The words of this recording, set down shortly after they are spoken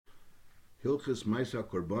Hilchis Maisa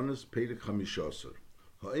Korbanos Perek Chamishasar.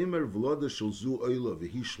 Ha'emer v'loda shel zu oila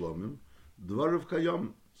v'hi shlomim dvarav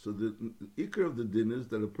kayam. So the ikar of the din is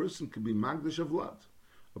that a person can be magdish of vlad.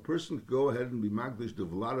 A person could go ahead and be magdish the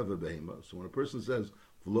vlad of a behema. So when a person says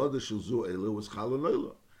v'loda shel zu oila was chal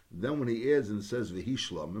oila, then when he adds and it says v'hi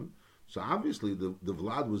shlomim, so obviously the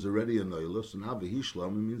vlad was already a oila. So now v'hi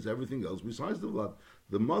shlomim means everything else besides the vlad.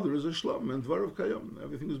 The mother is a shlom and dvarav kayam.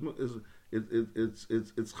 Everything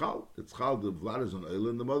it's chal. It's chal. The vlad is an oila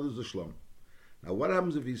and the mother is a shlom. Now, what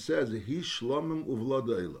happens if he says he shlomim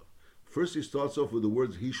uvlada eila? First, he starts off with the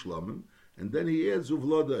words he shlomim, and then he adds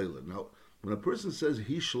uvlada eila. Now, when a person says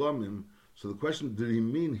he shlomim, so the question: did he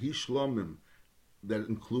mean he shlomim that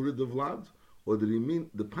included the vlad, or did he mean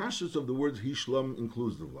the pashtus of the words he shlomim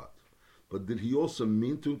includes the vlad? But did he also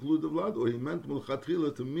mean to include the vlad, or he meant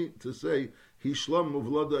mulchatchila to say he shlomim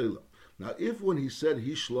uvlada eila? Now, if when he said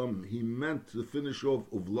he shlomim, he meant to finish off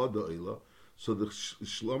uvlada eila, so the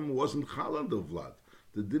shlom wasn't chal on the vlad.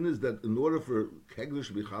 The din is that in order for kegdish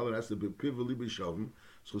to be chal, it has to be privily be shavim.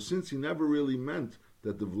 So since he never really meant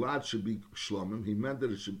that the vlad should be shlomim, he meant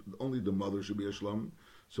that only the mother should be a shlom.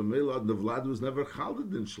 So Mela, the vlad was never chal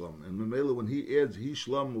in shlom. And Mela, when he adds he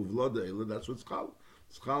shlom uvlad eila, that's what's chal.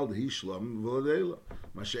 It's chal he shlom uvlad eila.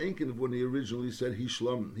 Masha'enkin, when he originally said he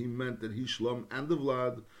shlom, he meant that he shlom and the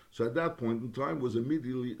vlad. So at that point in time was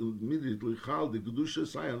immediately chal the kedusha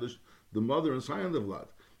sayan, the mother and Sayan the Vlad,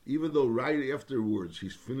 even though right afterwards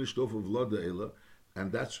he's finished off of Vlad Eila,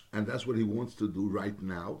 and that's what he wants to do right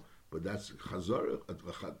now. But that's Chazar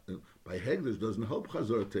by Hegdish doesn't help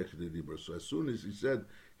Chazar Techid Dibur. So as soon as he said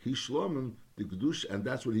he shlomim the Kedush, and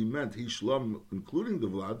that's what he meant, he shlom including the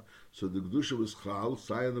Vlad. So the Kedusha was Chal,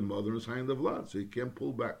 Sayan the mother, and Sayan the Vlad. So he can't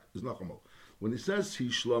pull back. It's Nachamo. When he says he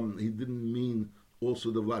shlom, he didn't mean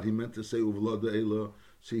also the Vlad. He meant to say Vlad Eila.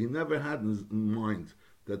 So he never had in mind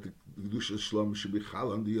that the Kedusha Shlom should be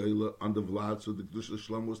chal on the Vlad, so the Kedusha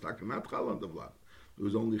Shlom was not chal on the Vlad. It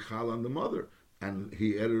was only chal on the mother, and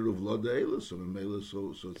he added a Vlad Eila,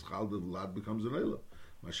 so it's chal the Vlad becomes an Eila.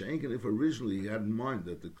 Masha'enkin, if originally he had in mind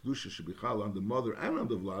that the Kedusha should be chal on the mother and on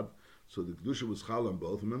the Vlad, so the Kedusha was chal on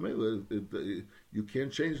both, and you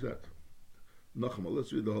can't change that. Nachama,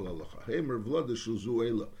 let's read the whole halacha. Heimer Vlad Shuzu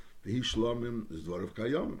Eila, the He Shlomim is Dvar of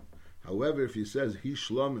Kayamim. However, if he says He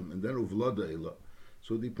Shlomim and then Vlad Eila,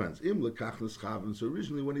 so it depends. So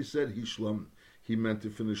originally when he said he shlom, he meant to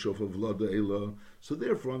finish off of Vlad Eila. So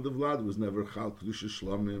therefore on the Vlad was never chal kedusha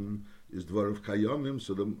shlomim, is dvar of kayamim,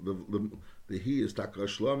 so the he is taka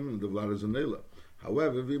shlomim, the Vlad is an Eila.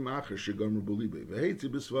 However, v'macher shegomer b'libe, v'heitzi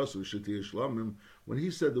b'svasu shetir shlomim, when he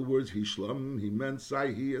said the words he shlomim, he meant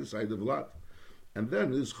sai he and sai the Vlad. And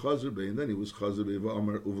then is chazer be, and then he was chazer be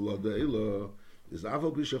v'amar uvlad Eila, is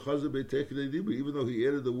afal pisha chazer be tekidei dibur, even though he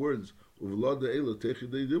added the words Uvlad Eila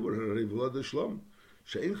techidei dibur, harei Vlad shlom.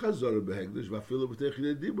 She'en chazar behegdish v'afilu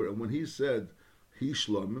b'techidei dibur. And when he said he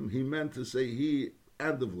shlomim, he meant to say he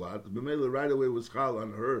and the Vlad. B'meila right away was chal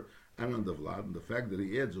on her and on the Vlad. And the fact that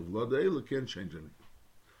he adds Uvlad Eila can't change anything.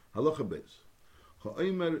 Halacha beis.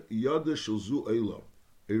 Ha'omer yada shelzu Eila,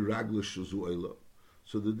 a ragla shelzu Eila.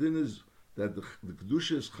 So the din is that the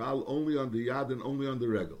kedusha is chal only on the yad and only on the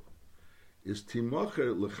regel. Is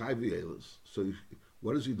timacher l'chayvi Eilas. So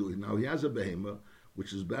what does he do? Now he has a behema,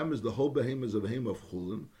 which is the whole behema is a behema of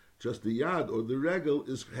chulin. Just the yad or the regel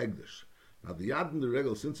is hegdish. Now the yad and the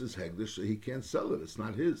regel, since it's hegdish, so he can't sell it. It's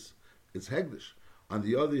not his. It's hegdish. On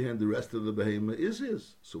the other hand, the rest of the behema is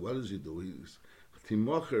his. So what does he do? He's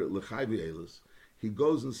timocher l'chayvi Eilas. He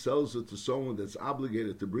goes and sells it to someone that's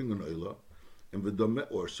obligated to bring an oila, and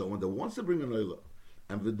or someone that wants to bring an oila,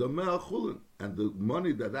 and v'domeh chulin, and the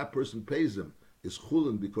money that person pays him is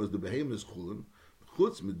chulin because the behema is chulin.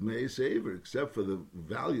 Chutz midmeis aver, except for the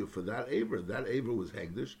value for that aver. That aver was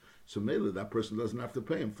hegdish, so mele that person doesn't have to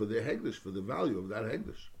pay him for their hegdish, for the value of that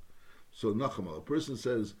hegdish. So nachamal, a person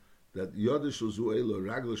says that yada shuzuela,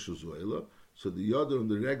 ragla shuzuela, so the yada and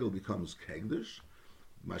the regel becomes hegdish.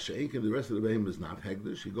 Masha'ink and the rest of the behemoth is not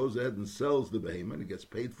hegdish. He goes ahead and sells the behemoth, and he gets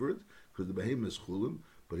paid for it because the behemoth is chulin,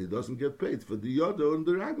 but he doesn't get paid for the yada and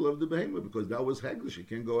the regel of the behemoth because that was hegdish. He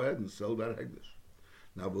can't go ahead and sell that hegdish.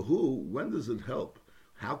 Now, when does it help?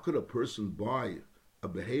 How could a person buy a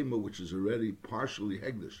behema which is already partially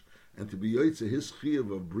hegdish and to be yoytze his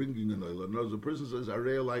chiyuv of bringing an oila? Now, the person says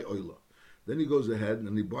arei oila. Then he goes ahead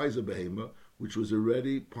and he buys a behema which was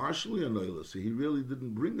already partially an oila, so he really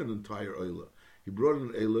didn't bring an entire oila. He brought an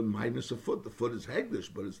oila minus a foot. The foot is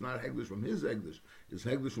hegdish, but it's not hegdish from his hegdish. It's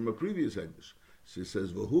hegdish from a previous hegdish. So he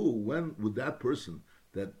says, when would that person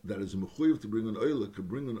that is mechuyev to bring an oila could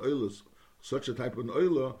bring an oila, such a type of an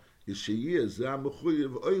oila, is sheyiz zeh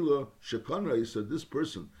mechuyev oila shekanra. He said this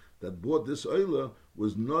person that bought this oila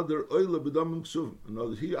was nother oila b'damim ksuvim. In other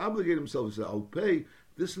words, he obligated himself. He said, I'll pay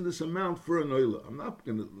this and this amount for an oila. I'm not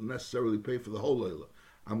going to necessarily pay for the whole oila.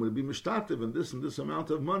 I'm going to be mishtativ in this and this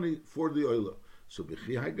amount of money for the oila. So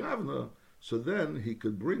b'chi hagavna, so then he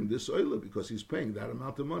could bring this oila because he's paying that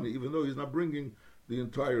amount of money, even though he's not bringing the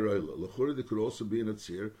entire oila. L'churi, there could also be in a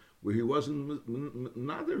tzir where he wasn't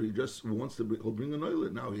neither. He just wants to bring, he'll bring an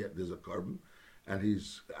oila. Now there's a carbon, and he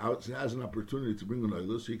has an opportunity to bring an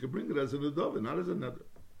oila, so he can bring it as an adova, not as another.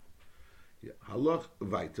 Halach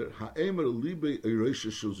weiter. Ha'emer libe ereisha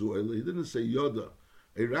shuzu oila. He didn't say yoda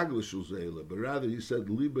eragla shuzu oila, but rather he said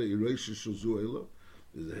libe ereisha shuzu oila.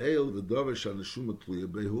 Is hail the davar shaneshuma tluya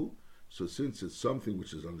behu. So since it's something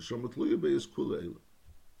which is on the neshuma tluya behu, is kula oila.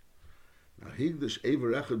 Now higdash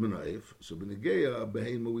ever echad b'na'if. So b'negeya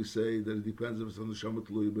behema we say that it depends if it's on the neshuma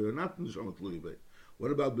tluya behu or not on the neshuma tluya behu. What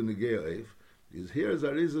about b'negeya eif? Is here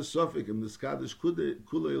there is a suffix in the skadish kula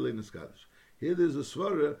oila in the skadish. Here there's a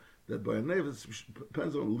svara that by a name it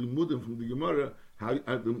depends on limudim from the Gemara, how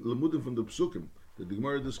limudim from the Psukim that the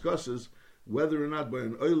Gemara discusses whether or not by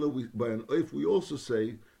an oif we also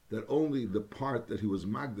say that only the part that he was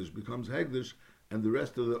magdish becomes hegdish and the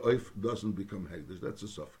rest of the oif doesn't become hegdish. That's a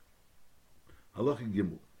suffix. Halacha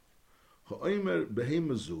gimel. Ha'omer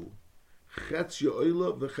behemazu chetz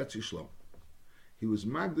yo'ila v'chetz yishlam. He was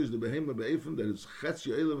magdish the behema be'efim that is chetz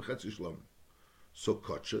yo'ila v'chetz yishlam. So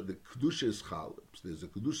kotcha, the kedusha is chal. There's a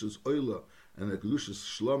kedusha's oila and a kedusha's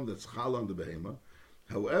shlam that's chal on the behema.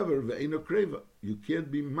 However, ve'ena kreva, you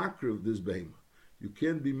can't be makriv this behema. You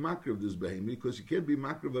can't be makriv this behema because you can't be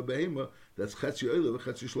makriv a behema that's chetzi oila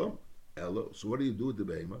v'chetzi shlam. Elo. So what do you do with the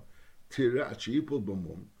behema? Tira achiyipol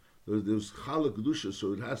b'mum. There's chal kedusha,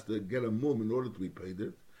 so it has to get a mum in order to be paid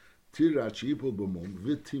it. Tira achiyipol b'mum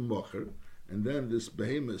v'tim mocher, and then this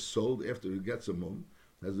behema is sold after it gets a mum.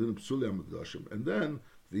 As in Psuli HaMikdashim, and then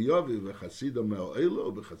the Yavi v'chatzida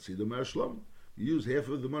me'o'ela v'chatzida me'ashlam. You use half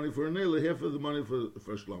of the money for an eila, half of the money for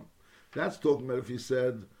shlam. That's talking about if he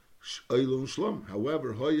said eila and shlam.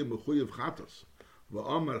 However, hoya mechuyev chatas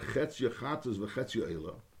v'amar chetzia chatas v'chetzia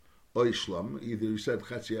eila oy shlam. Either he said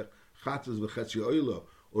chetzia chatas v'chetzia eila,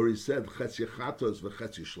 or he said chetzia chatas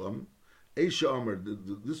v'chetzia shlam. Eisha Amar,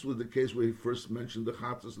 this was the case where he first mentioned the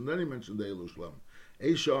chatas and then he mentioned the eila shlam.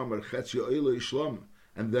 Eisha Amar chetzia eila shlam.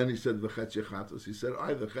 And then he said v'chetzia chatas. He said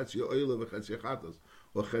either chetzia oila v'chetzia chatas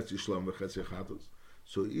or chetzia shlam v'chetzia chatas.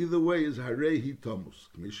 So either way is harei hi tamus.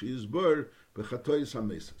 K'mishi is bar v'chatoyis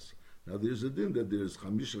hamesas. Now there's a din that there's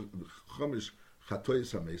chamish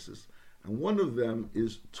chatoyis hamesas, and one of them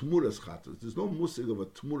is tmuras chatas. There's no musig of a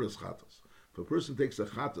tmuras chatas. If a person takes a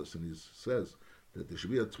chatas and he says that there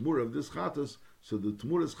should be a tmura of this chatas, so the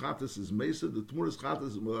tmuras chatas is mesa. The tmuras chatas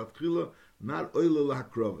is melatchila, not oila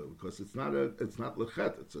lahakrova, because it's not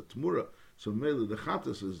lechet, it's a tmura. So mele the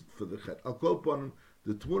chatas is for the chet. I'll call upon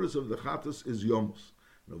the tmuras of the chatas is yomos.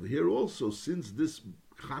 And over here also, since this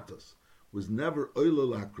chatas was never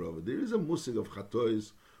oila lahakrova, there is a musig of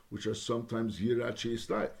chatois which are sometimes yirachi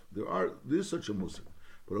stayf. There is such a musig,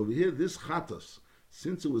 but over here this chatas,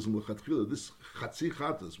 since it was lechatchila, this chatzi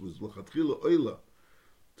chatas was lechatchila oila.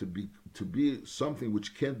 To be something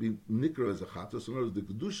which can't be nikra as a chatas. In other words, the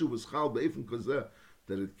kedusha was chal be'efim kazeh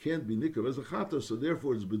that it can't be nikra as a chatas. So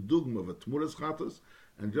therefore, it's bedugma of a tmuras chatas,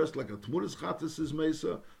 and just like a tmuras chatas is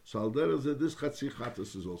mesa, so al derech this chatzi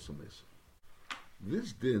chatas is also mesa.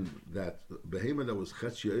 This din that behema that was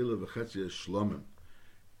chetzi eila v'chetzi shlamim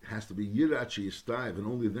has to be yirachi yistayv, and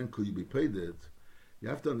only then could you be paid it. You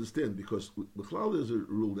have to understand, because b'chlal there's a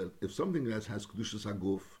rule that if something has kedushas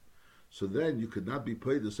haguf, so then you could not be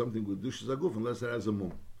paid as something with kedushas haguf unless it has a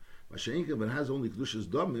mum. Mashenka, if it has only kedushas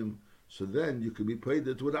damim, so then you could be paid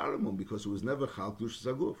it without a mum because it was never chal kedushas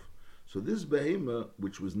haguf. So this behema,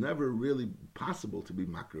 which was never really possible to be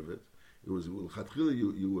makrivet, it was chatchila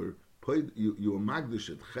you were paid, you were magdish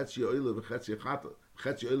it chetzi oila v'chetzi chata,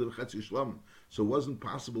 chetzi oila v'chetzi shlam. So it wasn't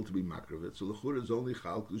possible to be makrivet. So the chur is only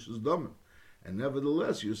chal kedushas damim. And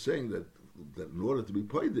nevertheless, you're saying that in order to be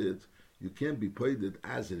paid it, you can't be paid it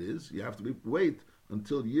as it is. You have to wait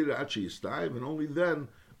until Yira Achi Yistayev, and only then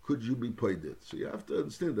could you be paid it. So you have to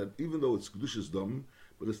understand that even though it's Kedushas Dom,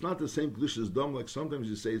 but it's not the same Kedushas Dom, like sometimes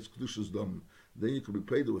you say it's Kedushas Dom. Then you could be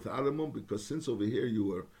paid it with Aramum, because since over here you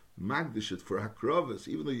were Magdish it for Hakravas,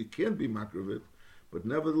 even though you can't be Makravit, but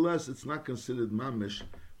nevertheless it's not considered Mamish,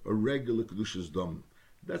 a regular Kedushas Dom.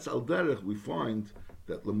 That's Al Derech we find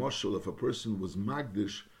that Lamoshel, if a person was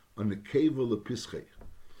Magdish on the Kevel of Pischei.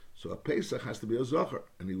 So a Pesach has to be a Zohar,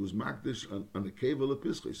 and he was Magdish on the Kevel of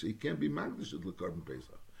Pischei, so he can't be Magdish at the Korban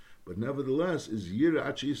Pesach. But nevertheless, is Yira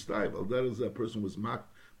Achi Yistayv. Al Derech that person was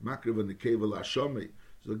Makriv on the Kevel Hashomei,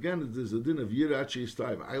 So again, there's a din of yirat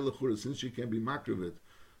sheistayv. Aylachura, since you can't be makriv,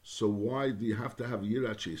 so why do you have to have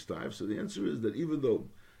yirat sheistayv? So the answer is that even though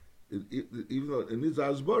it needs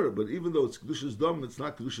asbara, but even though it's kedushas dom, it's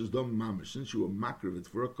not kedushas dom mamish. Since you were makriv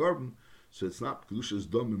for a carbon, so it's not kedushas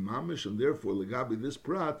dom mamish, and therefore legabi this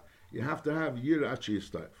prat, you have to have yirat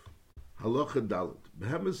sheistayv. Halacha dalet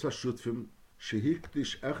behemes hashutfim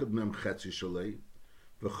shehikdish echad mem chetzi shalei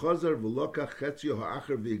v'chazar v'lokach chetzi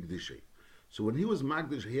ha'acher v'yigdishei. So when he was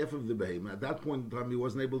magdish half of the behemoth, at that point in time he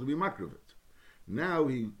wasn't able to be makriv it. Now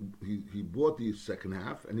he bought the second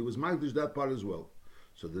half and he was magdish that part as well.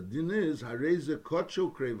 So the din is hareze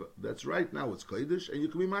kocho kreva. That's right, now it's kodesh and you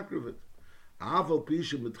can be makriv it. Aval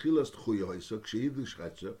pisha mitchilas tchuyoisa kshehidish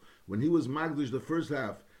chetzi. When he was magdish the first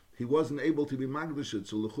half, he wasn't able to be magdish it,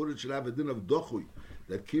 so l'chur it should have a din of dochui,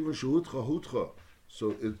 that kivan shehutcha hutcha,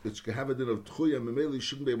 so it should have a din of tchuya, and memeli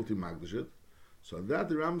shouldn't be able to magdish it. So that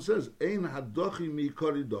the Ram says, ein hadochi mi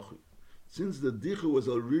kari dochi. Since the dicha was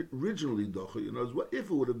originally dochi, you know, what if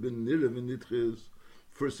it would have been nirev in nitches,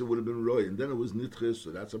 first it would have been roy, and then it was nitches, so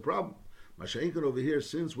that's a problem. Masha'inkan over here,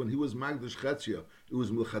 since when he was magdish chetzia, it was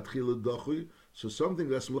milchatchila dochi, so something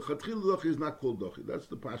that's milchatchila dochi is not called dochi. That's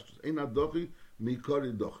the pashtus. Ein hadochi mi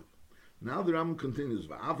kari dochi. Now the Ram continues,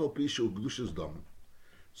 va'aval pishu kedushas dam.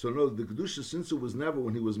 So no, the kedusha, since it was never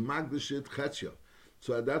when he was magdish it chetzia,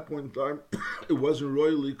 so at that point in time, it wasn't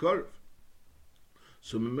royally carved.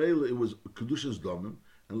 So Memela, it was Kedushas Domim,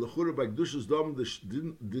 and Lechura by Kedushas Domim,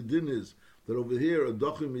 the din is that over here a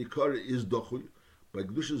Dochim Mikara is Dochui. By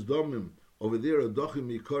Kedushas Domim, over there a Dochim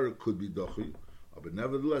Mikara could be Dochui. But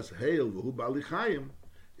nevertheless, Hail, V'hu Balichayim,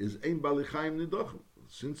 is Ein Balichayim Nidochim.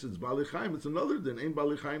 Since it's Balichayim, it's another din, Ein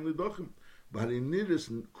Balichayim Nidochim. But in Nidus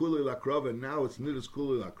Kulei Lakrava, and now it's Nidus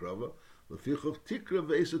Kulei Lakrava, so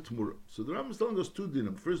the Ram is telling us two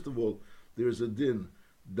dinim. First of all, there is a din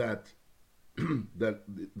that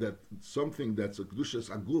that something that's a kedushas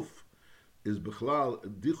aguf is bichlal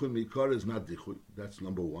dichui mikar is not dichui. That's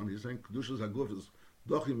number one. He's saying kedushas aguf is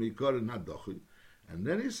dochi mikar not dochi, and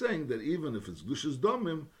then he's saying that even if it's kedushas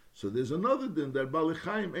domim, so there's another din that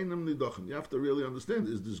balichayim einam nidochim. You have to really understand: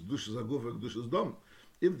 is this kedushas aguf or kedushas dom?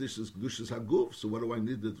 If this is Kedushas Haguf, so what do I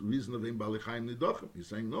need the reason of Ein Balichayim Nidochim? He's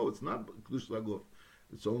saying, no, it's not Kedushas Haguf.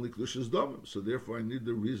 It's only Kedushas Domim. So therefore I need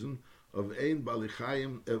the reason of Ein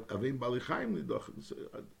Balichayim Nidochim. So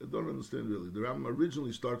I don't understand really. The Ram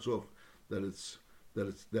originally starts off that it's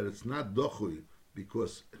not Dochui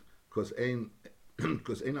because Ein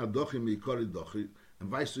Adochim Mikari Dochi, and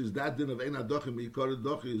vice versa, that din of Ein Adochim Mikari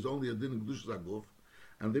Dochi is only a din of Kedushas Haguf.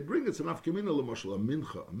 And they bring it's an Afkamina L'moshel, a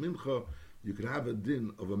mincha. You could have a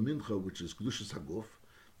din of a mincha which is kedushas haguf.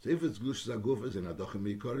 So if it's kedushas haguf, it's an adochim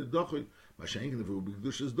mikari dochi. Mashenkin, if it would be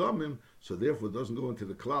kedushas domim, so therefore it doesn't go into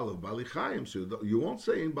the klal of balichayim. So you won't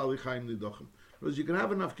say in balichayim nidochim. Because you can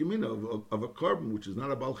have enough kamina of a carbon which is not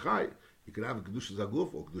a balchay. You could have a kedushas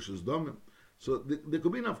haguf or kedushas domim. So there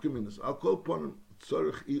could be enough kaminas. I'll call upon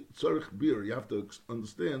tzorich bir. You have to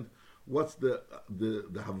understand what's the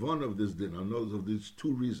havana of this din. I know of these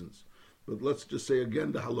two reasons. But let's just say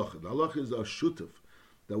again the halacha. The halacha is a shutef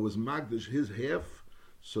that was magdish his half,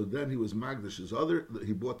 so then he was magdish his other.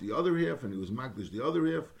 He bought the other half, and he was magdish the other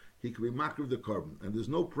half. He can be makriv the carbon, and there's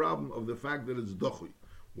no problem of the fact that it's dochui.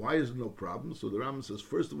 Why is there no problem? So the Ram says,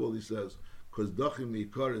 first of all, he says because dochui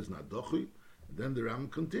mikar is not dochui. Then the Ram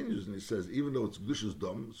continues and he says, even though it's kedushas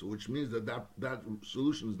dom, so which means that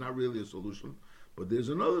solution is not really a solution, but there's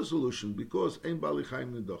another solution because ein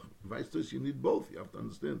balichayim nidochim. Vice versa, you need both. You have to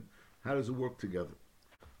understand. How does it work together?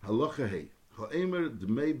 Halacha hey, ha'emer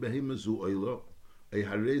dmei behemezu oila, a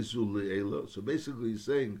harezu le'ela. So basically, he's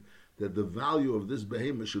saying that the value of this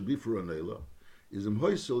behemoth should be for an oila. Is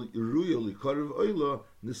imhoisel iruya likarev oila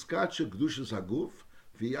niskacha kedushas haguf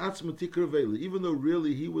v'yatz matikar vela. Even though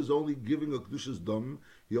really he was only giving a kedushas dom,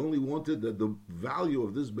 he only wanted that the value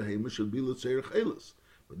of this behemoth should be l'tzerich elas.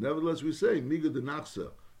 But nevertheless, we say miga de nachsa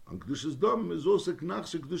on kedushas dom is also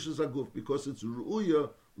knachsa kedushas haguf because it's ruya.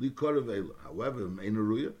 However,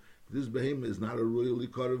 if this behemoth is not a ruya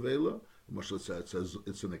likaravela, Moshe says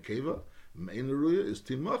it's an akeva. Main ruya is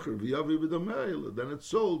timacher v'yavi b'dameila. Then it's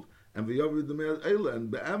sold and v'yavi b'dameila. And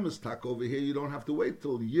be'emes tak over here, you don't have to wait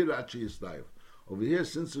till yirachi yistayev. Over here,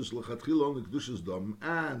 since there's lechatchila only kedushas dom,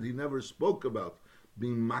 and he never spoke about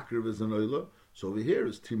being makriv as an oila, so over here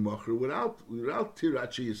is timacher without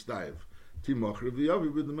tirachi yistayev. Timacher v'yavi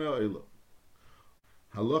b'dameila.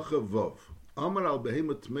 Halacha vov. Amar al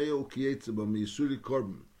behemoth tmeo kiyetzeba miyisuri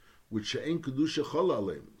korban, which she'en kedusha chol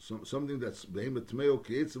aleim. Something that's behemoth tmeo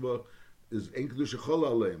kiyetzeba is en kedusha chol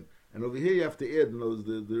aleim. And over here you have to add,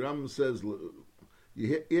 the Ram says,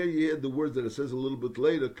 You hear the words that it says a little bit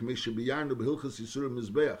later, K'mesha b'yarnu b'hilchas yisurim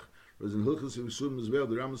mizbeach. Whereas in Hilchas Yisurim Mizbeach,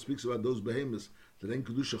 the Rambam speaks about those behemoths that ain't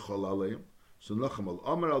kedusha chol aleim. So Nachamal,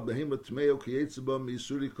 Amar al behemoth tmeo kiyetzeba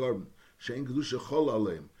miyisuri korban, she'ain kedusha chol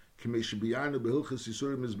aleim, K'mesha b'yarnu b'hilchas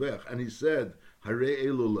yisurim mizbeach. And he said, Hare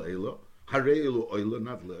elu le'ela, Hare elu oila,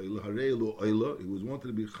 not le'ela, Hare elu oila. He was wanted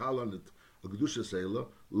to be chal on it, a kedusha seila,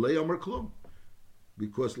 le'amar klum.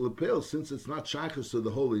 Because lepel, since it's not shaychus to the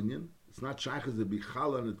whole Inyan, it's not shaychus to be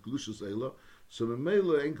chal on it kedusha seila, so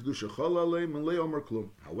memela ain't kedusha chol aleim and le'amar klum.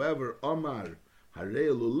 However, Amar Hare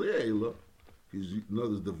elu le'ela, you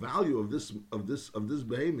know, the value of this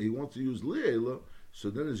behemoth, he wants to use le'ela, so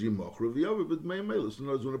then is yimachra v'yavar but me'emela. So in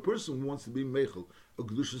other words, when a person wants to be meichel a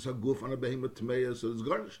kedushas haguf on a behemoth tmeya, so it's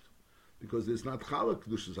garnished because it's not chala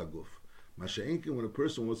kedushas haguf. Masha'enkin, when a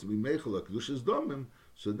person wants to be meichel a kedushas domim,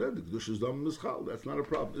 so then the kedushas domim is chal. That's not a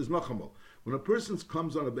problem. It's nachamo. When a person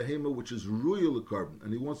comes on a behemoth which is ruyel carbon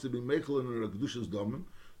and he wants to be meichel in a kedushas domim,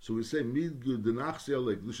 so we say mid denachsia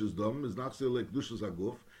like kedushas domim is nachsia like kedushas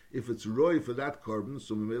haguf. If it's roy for that carbon,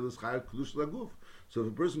 so memela is chayat kedushas haguf. So if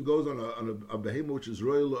a person goes on a behemoth which is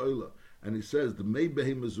royal oila, and he says the may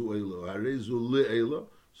behemoth zu oila, harezu le'ela,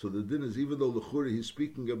 so the din is even though l'churi he's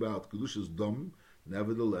speaking about kedushas dom,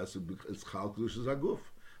 nevertheless it's chal kedushas haguf.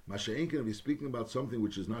 Masha'enkin, if he's speaking about something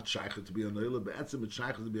which is not shaykh to be on oila, be'etzim it's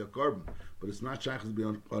shaykh to be a carbon, but it's not shaykh to be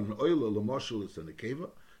on oila, l'moshel it's an akeva,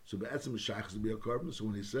 so be'etzim it's shaykh to be a carbon. So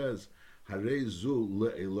when he says harezu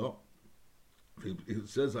le'ela, it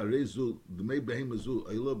says harezu the may behemoth zu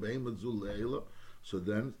oila, behemoth zu le'ela. So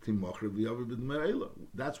then,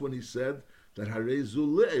 that's when he said that harezu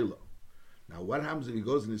le'ela. Now, what happens if he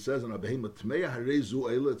goes and he says on a behemoth tmeya harezu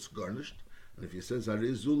le'ela, it's garnished, and if he says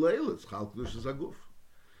harezu le'ela, it's chal kedushas haguf.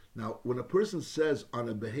 Now, when a person says on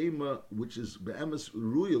a behemoth which is be'emes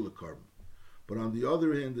ruya le'karban, but on the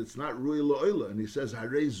other hand it's not ruya le'ela, and he says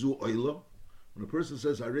harezu le'ela, when a person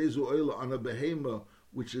says harezu le'ela on a behemoth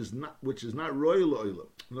which is not ruya le'ela,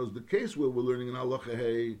 knows the case where we're learning in halacha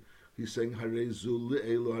hey. He's saying harezu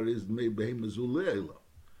le'ela, harez mei behemoth zu le'ela.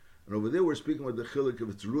 And over there we're speaking about the chilik if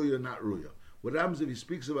it's ruya or not ruya. What happens if he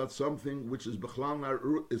speaks about something which is b'chlal not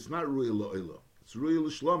it's not ruya le'ela, it's ruya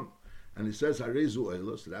l'shlam, and he says harezu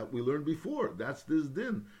le'ela, so that we learned before. That's this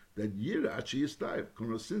din that yira achi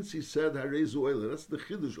yistayv. Since he said harezu le'ela, that's the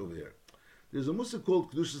chiddush over here. There's a musik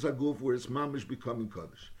called kedushas haguf where it's mamish becoming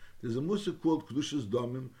kaddish. There's a musik called kedushas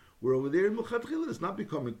domim where over there in l'chatchila it's not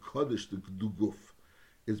becoming kaddish to do guf.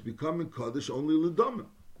 It's becoming kaddish only l'domim,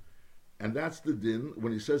 and that's the din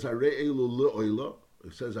when he says harei elu le'oila.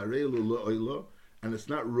 He says harei elu le'oila, and it's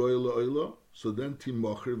not royal le'oila. So then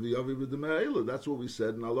timocher v'yavi v'deme'ela. That's what we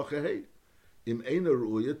said in halacha hey. Im eina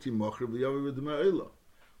ruya timocher v'yavi v'deme'ela.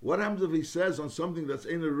 What happens if he says on something that's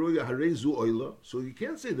eina ruya harei zu oila? So you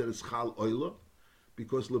can't say that it's chal oila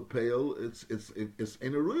because lepeil it's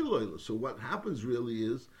eina ruya oila. So what happens really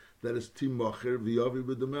is that it's timocher v'yavi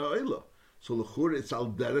v'deme'ela. So l'chur it's al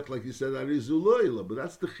derech, like you said, arizu lo'ila, but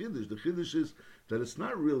that's the chiddush. The chiddush is that it's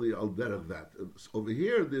not really al derech that. Over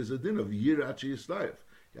here, there's a din of yirachi yistayef.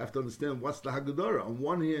 You have to understand what's the haggadara. On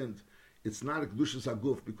one hand, it's not a kedushas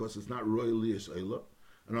haguf because it's not royal yisayla,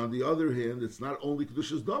 and on the other hand, it's not only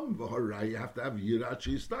kedushas dam v'harai. You have to have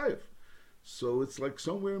yirachi yistayef. So it's like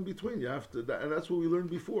somewhere in between. You have to, and that's what we learned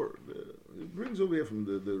before. It brings over here from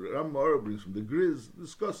the Ramar brings from the Griz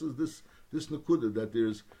discusses this nakuda that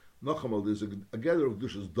there's a gather of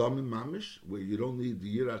kedushas damim mamish where you don't need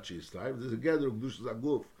the yirachi yistayv. There's a gather of kedushas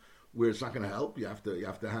haguf where it's not going to help. You have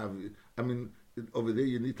to have. I mean, over there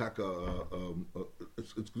you need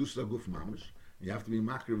it's kedushas haguf mamish. You have to be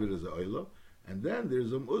makriv as a oila, and then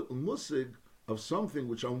there's a musig of something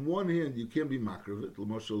which on one hand you can't be makriv it. The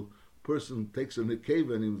marshal person takes a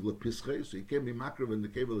nekeva and he's lepische, so he can't be makriv in the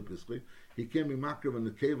nekeva lepische. He can't be makriv in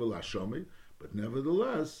the nekeva lashomi, but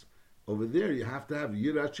nevertheless. Over there, you have to have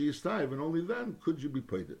yirachi yistayv, and only then could you be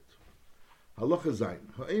paid it. Halacha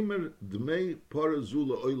zayin. Ha'emer dmei parazu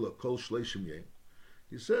le'oila kol shleishim yem.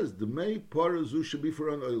 He says dmei parazu should be for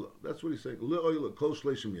an oila. That's what he's saying. Le'oila kol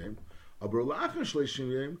shleishim yem. Aber la'achar shleishim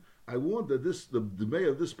yem. I want that the dmei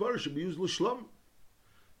of this para should be used l'shlam.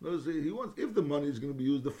 He wants if the money is going to be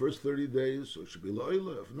used the first 30 days, so it should be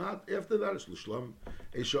le'oila. If not, after that it's l'shlam.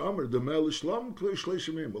 Eisha Amar dmei l'shlam kol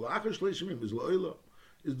shleishim yem. La'achar shleishim yem is le'oila.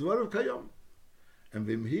 Is dvar of kayam, and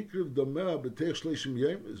v'im hikriv domeh b'teich shleishim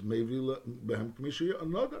yem is maybe behem k'misha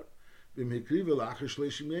another. V'im hikriv l'achar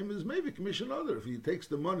shleishim yem is maybe k'misha another. If he takes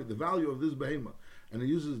the money, the value of this behema, and he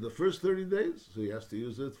uses the first 30 days, so he has to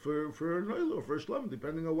use it for an oil or for a shlam,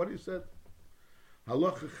 depending on what he said.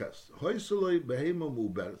 Halacha ches hoyseloi behema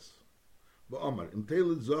muberes ba'amar im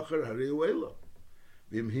teilet zocher harei uela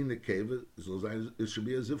Vim hin nekeva, it should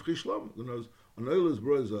be a zivchi shlom. You know, an oil is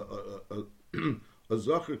brought as a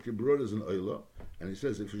zocher brought as an oila, and he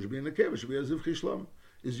says if it should be in a nekeva, it should be a zivchi shlom.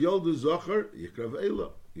 Is yoldu zocher yikrav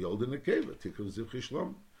eila, yoldu nekeva tikrav zivchi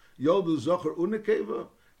shlom. Yoldu zocher unekeva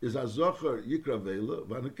is a zocher yikrav eila,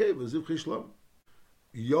 vanekeva zivchi shlom.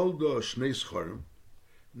 Yoldu shnei schorim.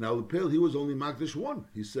 Now the pale he was only makdish one.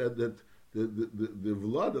 He said that the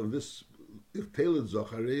vlad of this if tailored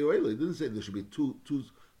zocher eila, he didn't say there should be two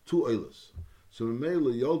oilas. So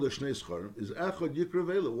Mele Yolda Shnei Schorim is Echad Yikrav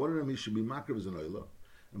Eila. One of them he should be Makrav as an Eila.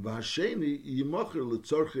 And V'Hasheni Yimacher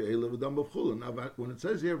L'Tzorchi Eila V'Dam B'Chulin. Now when it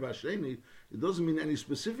says here V'Hasheni, it doesn't mean any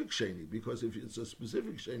specific Sheni, because if it's a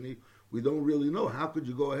specific Sheni, we don't really know. How could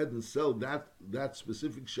you go ahead and sell that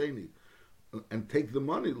specific Sheni and take the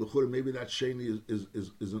money? L'Chur, maybe that Sheni is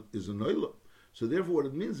an Eila. So therefore what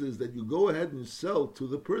it means is that you go ahead and you sell to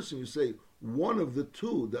the person, you say, one of the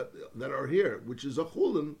two that are here, which is a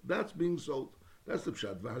Chulin, that's being sold. That's the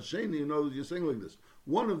pshat. V'hasheni, you know, you're saying like this.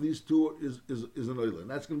 One of these two is an oila, and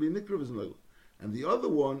that's going to be nikrav as an oila. And the other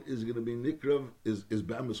one is going to be nikrav is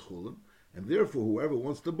bamis chulin, and therefore whoever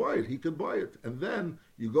wants to buy it, he could buy it. And then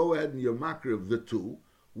you go ahead and you makriv the two.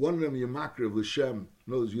 One of them you makriv l'shem.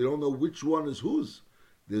 In other words, you don't know which one is whose.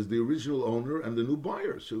 There's the original owner and the new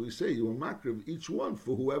buyer. So we say you makriv each one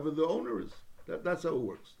for whoever the owner is. That's how it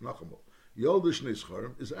works. Nachamo. Yoldish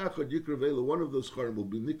Nescharim is Echad Yikrav Eila. One of those Charim will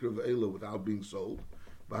be Nikrav Eila without being sold.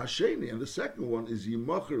 V'Hasheni, and the second one is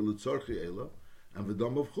Yimacher L'Tzorchi Eila and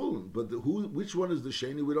V'Dam of Chulin. But which one is the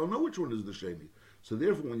Sheni? We don't know which one is the Sheni. So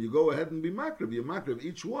therefore, when you go ahead and be Makrav, you Makrav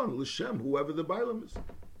each one L'Shem, whoever the Bailam is.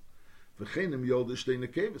 V'Chenim Yoldish Tei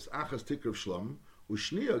Nekevis Achas Tikrav Shlam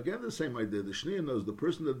U'Shniya. Again, the same idea. The Shniya knows the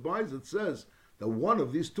person that buys it says that one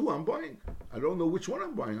of these two I'm buying. I don't know which one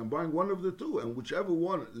I'm buying. I'm buying one of the two, and whichever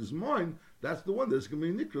one is mine, that's the one that's going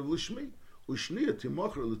to be nikrav l'shmi. U'shniya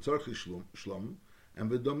timacher l'tzarchi shlom, and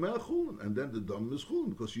v'domeh chulin, and then the dom is chulin,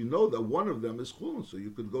 because you know that one of them is chulin, so you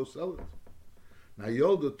could go sell it. Now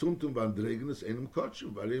yolda tumtum v'andregenes enum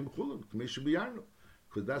kotchim v'areim chulin k'meshe b'yarno,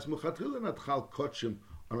 because that's mechatchila not chal kotchim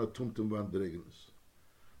on a tumtum v'andregenes.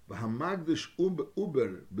 V'hamagdish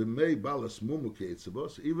uber b'mei balas mum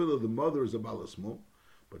u'keitzavos, even though the mother is a balas mum,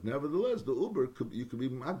 but nevertheless, the uber you could be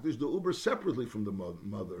magdish the uber separately from the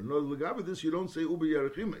mother. No, legabe this you don't say uber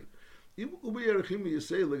yerachime. Uber yerachime you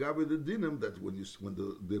say legabe the dinim that when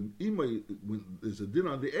the imay when there's a din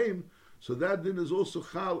on the aim, so that din is also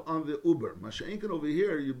chal on the uber. Masha'inkan over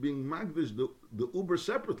here you're being magdish the uber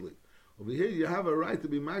separately. Over here you have a right to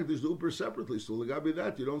be magdish the uber separately. So legabe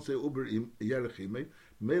that you don't say uber yerachime.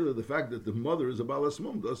 Mele the fact that the mother is a balas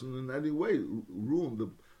mum doesn't in any way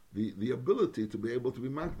ruin the ability to be able to be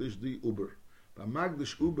magdish the uber. But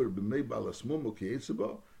magdish uber b'mei balas mum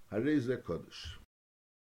u'keitzeba harei zeh kodesh.